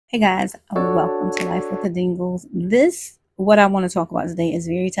Hey guys, welcome to Life with the Dingles. What I want to talk about today is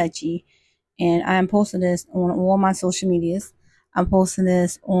very touchy, and I am posting this on all my social medias. I'm posting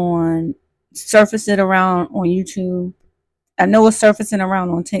this surfacing around on YouTube. I know it's surfacing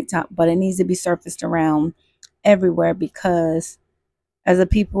around on TikTok, but it needs to be surfaced around everywhere because as a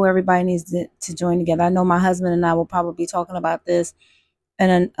people, everybody needs to join together. I know my husband and I will probably be talking about this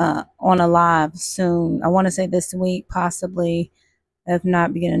and on a live soon. I want to say this week, possibly, if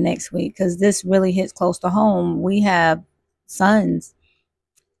not beginning next week, because this really hits close to home. We have sons.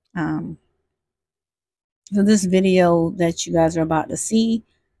 So this video that you guys are about to see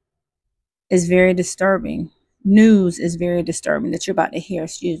is very disturbing. News is very disturbing that you're about to hear,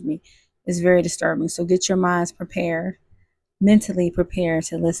 excuse me, is very disturbing. So get your minds prepared, mentally prepared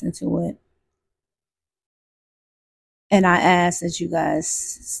to listen to it. And I ask that you guys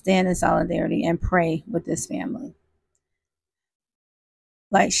stand in solidarity and pray with this family.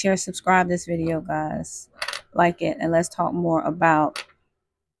 Like, share, subscribe this video, guys. Like it, and let's talk more about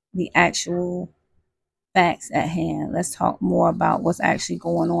the actual facts at hand. Let's talk more about what's actually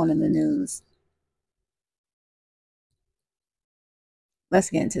going on in the news. Let's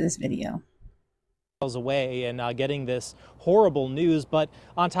get into this video. Away and getting this horrible news, but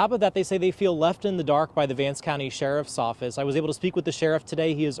on top of that, they say they feel left in the dark by the Vance County Sheriff's Office. I was able to speak with the sheriff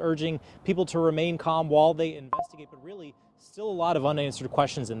today. He is urging people to remain calm while they investigate, but really still a lot of unanswered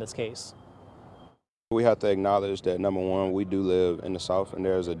questions in this case. We have to acknowledge that, number one, we do live in the South, and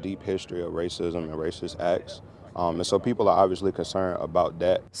there's a deep history of racism and racist acts. And so people are obviously concerned about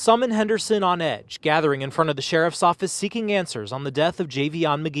that. Some in Henderson on edge, gathering in front of the sheriff's office seeking answers on the death of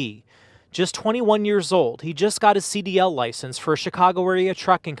Javion McGee. Just 21 years old, he just got his CDL license for a Chicago area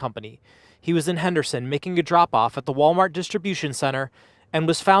trucking company. He was in Henderson making a drop-off at the Walmart distribution center and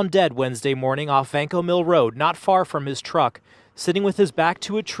was found dead Wednesday morning off Vanco Mill Road, not far from his truck, sitting with his back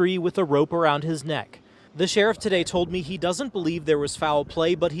to a tree with a rope around his neck. The sheriff today told me he doesn't believe there was foul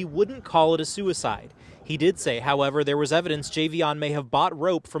play, but he wouldn't call it a suicide. He did say, however, there was evidence Javion may have bought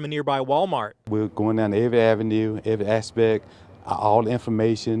rope from a nearby Walmart. We're going down every avenue, every aspect, all the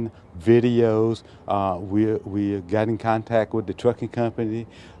information, videos. We got in contact with the trucking company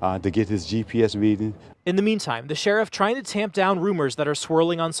to get his GPS reading. In the meantime, the sheriff trying to tamp down rumors that are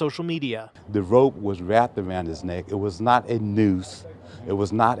swirling on social media. The rope was wrapped around his neck. It was not a noose. It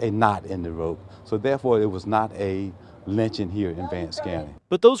was not a knot in the rope. So therefore, it was not a lynching here in Vance County.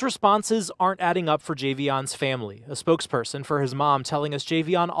 But those responses aren't adding up for Javion's family. A spokesperson for his mom telling us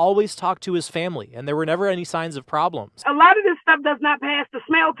Javion always talked to his family and there were never any signs of problems. A lot of this stuff does not pass the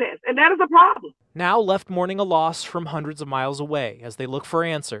smell test, and that is a problem. Now left mourning a loss from hundreds of miles away as they look for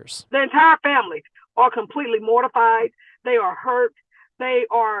answers. The entire family are completely mortified. They are hurt. They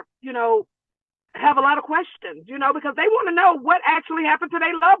are, have a lot of questions, because they want to know what actually happened to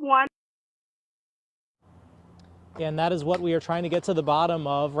their loved one. And that is what we are trying to get to the bottom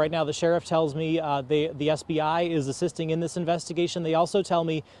of. Right now, the sheriff tells me the SBI is assisting in this investigation. They also tell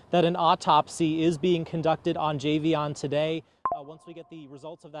me that an autopsy is being conducted on Javion today. Once we get the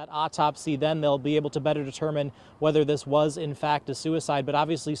results of that autopsy, then they'll be able to better determine whether this was in fact a suicide. But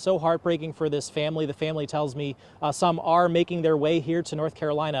obviously so heartbreaking for this family. The family tells me some are making their way here to North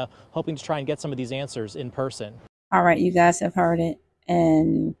Carolina, hoping to try and get some of these answers in person. All right, you guys have heard it.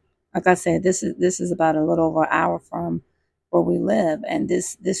 And like I said, this is about a little over an hour from where we live. And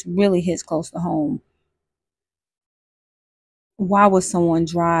this really hits close to home. Why would someone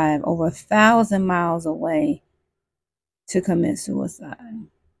drive over 1,000 miles away to commit suicide?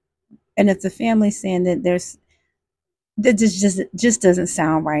 And if the family's saying that that just doesn't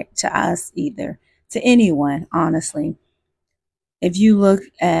sound right to us either, to anyone, honestly. If you look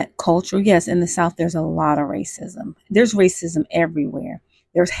at culture, yes, in the South, there's a lot of racism. There's racism everywhere.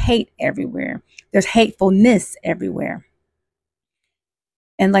 There's hate everywhere. There's hatefulness everywhere.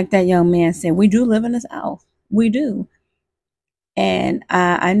 And like that young man said, we do live in the South. We do. And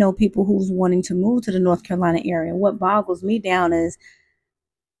I know people who's wanting to move to the North Carolina area. What boggles me down is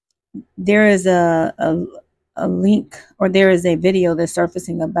there is a link, or there is a video that's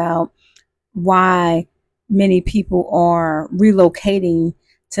surfacing about why many people are relocating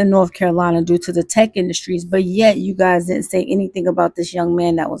to North Carolina due to the tech industries, but yet you guys didn't say anything about this young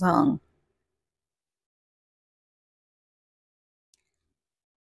man that was hung.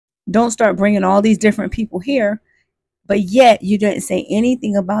 Don't start bringing all these different people here, but yet you didn't say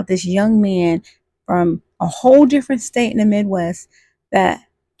anything about this young man from a whole different state in the Midwest that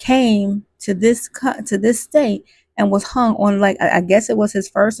came to this state and was hung on, like, I guess it was his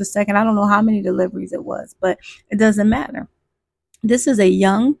first or second. I don't know how many deliveries it was, but it doesn't matter. This is a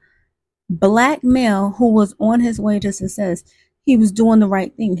young Black male who was on his way to success. He was doing the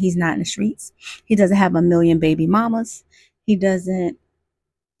right thing. He's not in the streets. He doesn't have a million baby mamas. He doesn't.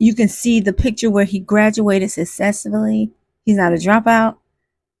 You can see the picture where he graduated successfully. He's not a dropout.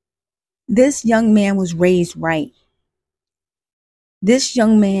 This young man was raised right. This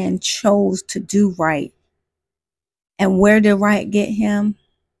young man chose to do right. And where did right get him?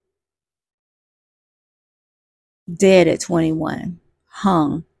 Dead at 21.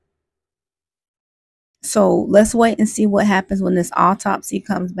 Hung. So let's wait and see what happens when this autopsy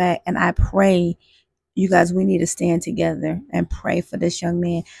comes back. And I pray, you guys, we need to stand together and pray for this young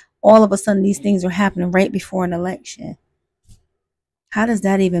man. All of a sudden, these things are happening right before an election. How does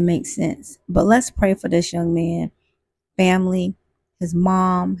that even make sense? But let's pray for this young man, family, his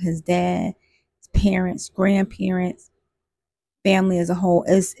mom, his dad, his parents, grandparents, family as a whole.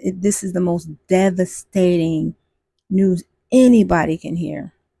 This is the most devastating news anybody can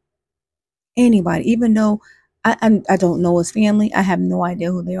hear. Anybody, even though I don't know his family, I have no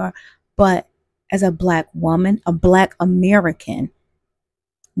idea who they are, but as a Black woman, a Black American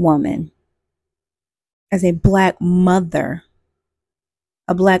woman, as a Black mother,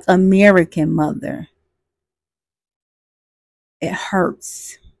 a Black American mother, it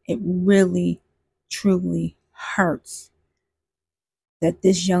hurts. It really, truly hurts that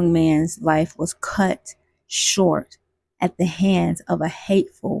this young man's life was cut short at the hands of a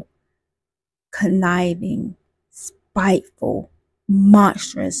hateful, conniving, spiteful,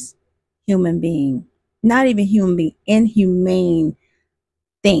 monstrous human being. Not even human being, inhumane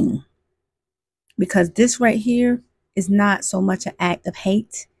thing. Because this right here is not so much an act of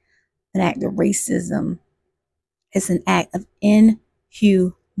hate, an act of racism. It's an act of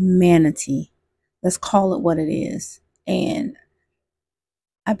inhumanity. Let's call it what it is. And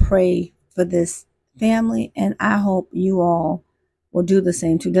I pray for this family, and I hope you all will do the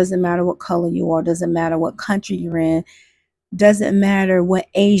same too. Doesn't matter what color you are, doesn't matter what country you're in, doesn't matter what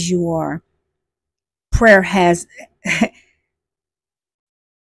age you are. Prayer has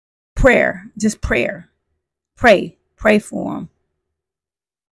just prayer. Pray for them.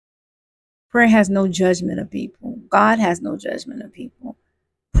 Prayer has no judgment of people. God has no judgment of people.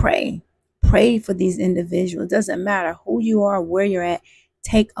 Pray for these individuals. Doesn't matter who you are, where you're at.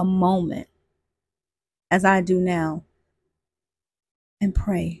 Take a moment, as I do now, and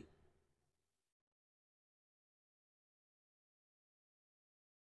pray.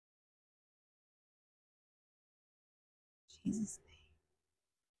 Jesus.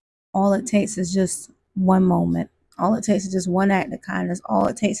 All it takes is just one moment. All it takes is just one act of kindness. All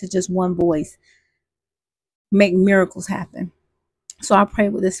it takes is just one voice. Make miracles happen. So I pray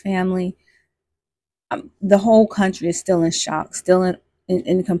with this family. The whole country is still in shock, still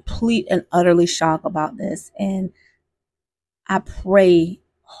in complete and utterly shock about this. And I pray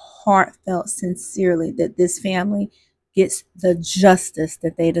heartfelt, sincerely, that this family gets the justice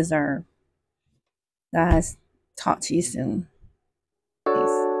that they deserve. Guys, talk to you soon.